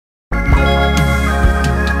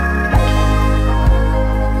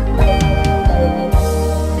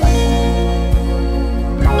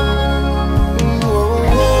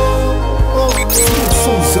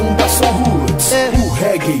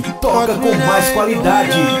Toca com mais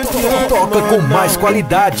qualidade. Toca com mais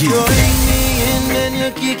qualidade.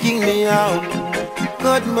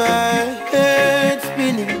 Got my head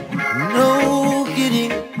spinning, no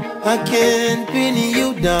kidding, I can't pin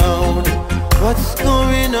you down. What's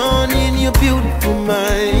going on in your beautiful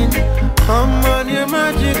mind? I'm on your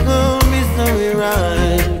magical mystery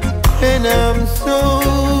ride, and I'm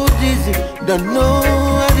so dizzy, don't know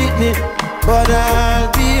what it means, but I'll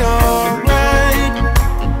be alright.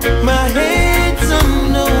 My head's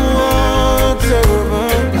on the water,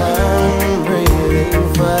 but I'm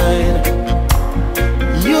breathing fine.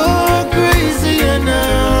 You're crazy and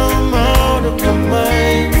I'm out of my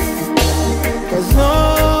mind, 'cause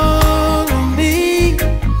all of me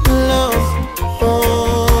loves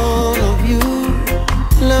all of you.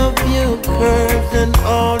 Love your curves and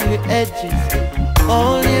all your edges,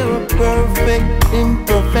 all your perfect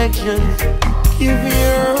imperfections. Give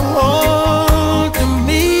your all to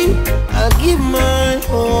me, I'll give my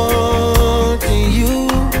all to you.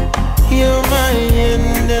 You're my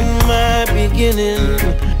end and my beginning.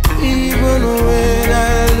 Even when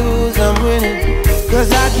I lose, I'm winning,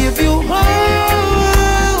 'cause I give you all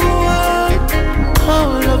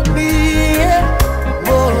of me, yeah.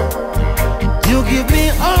 Whoa. You give me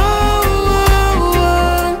all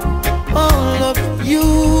of you,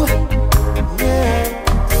 yeah.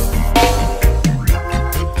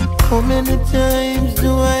 How many times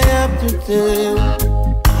do I have to tell?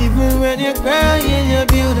 Even when you're crying, you're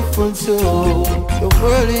beautiful too. The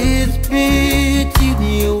world is beating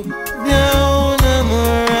you down and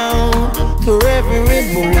around to every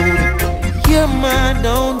mood. You're my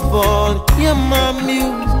downfall, you're my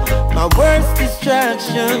muse, my worst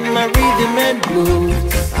distraction, my rhythm and blues.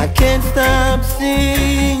 I can't stop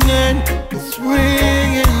singing, it's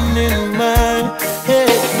ringing in my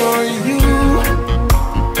head for you.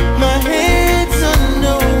 My head's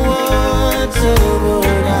underwater,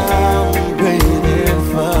 but I'm breathing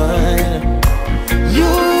fine.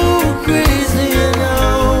 You're crazy and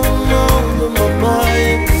I'm out of my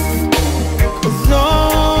mind, 'cause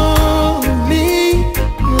all of me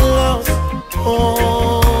loves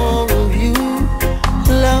all of you.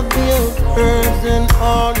 Love your curves and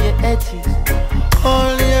all your edges,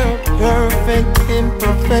 all your perfect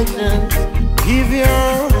imperfections. Give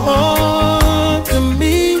your all to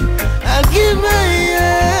me, I'll give my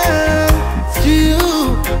all to you.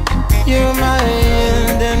 You're my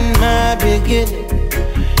end and my beginning.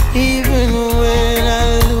 Even when I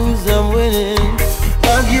lose, I'm winning.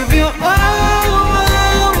 I'll give you all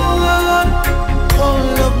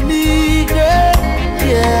of me, girl.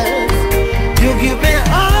 Yes, you give me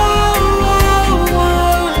all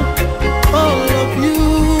of you.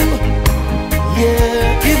 Yeah,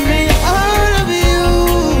 give me all of you.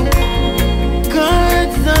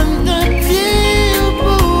 Cards on the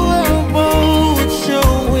table, we're both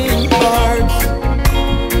showing cards,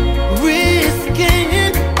 risking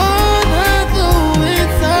it all, although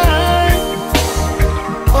it's hard.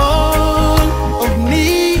 All of me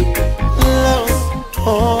loves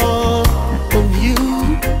all of you.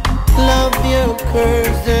 Love your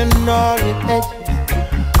curves and all your edges,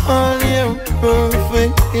 all your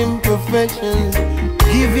perfect imperfections.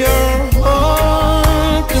 Give your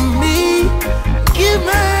all to me, give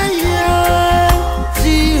my all to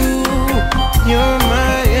you. You're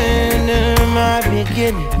my end and my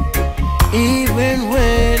beginning. Even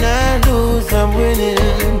when I lose, I'm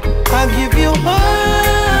winning. I give you all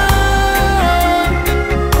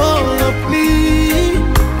of me,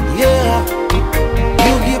 yeah.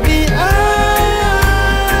 You give me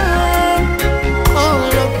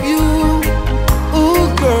all of you, ooh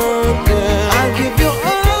girl, yeah. I give you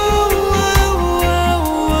all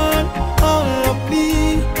of me,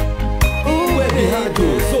 ooh Web Rádio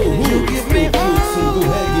Sou you Roots, give me o fluxo do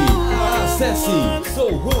reggae. Acesse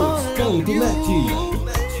soulroots.net.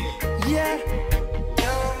 yeah.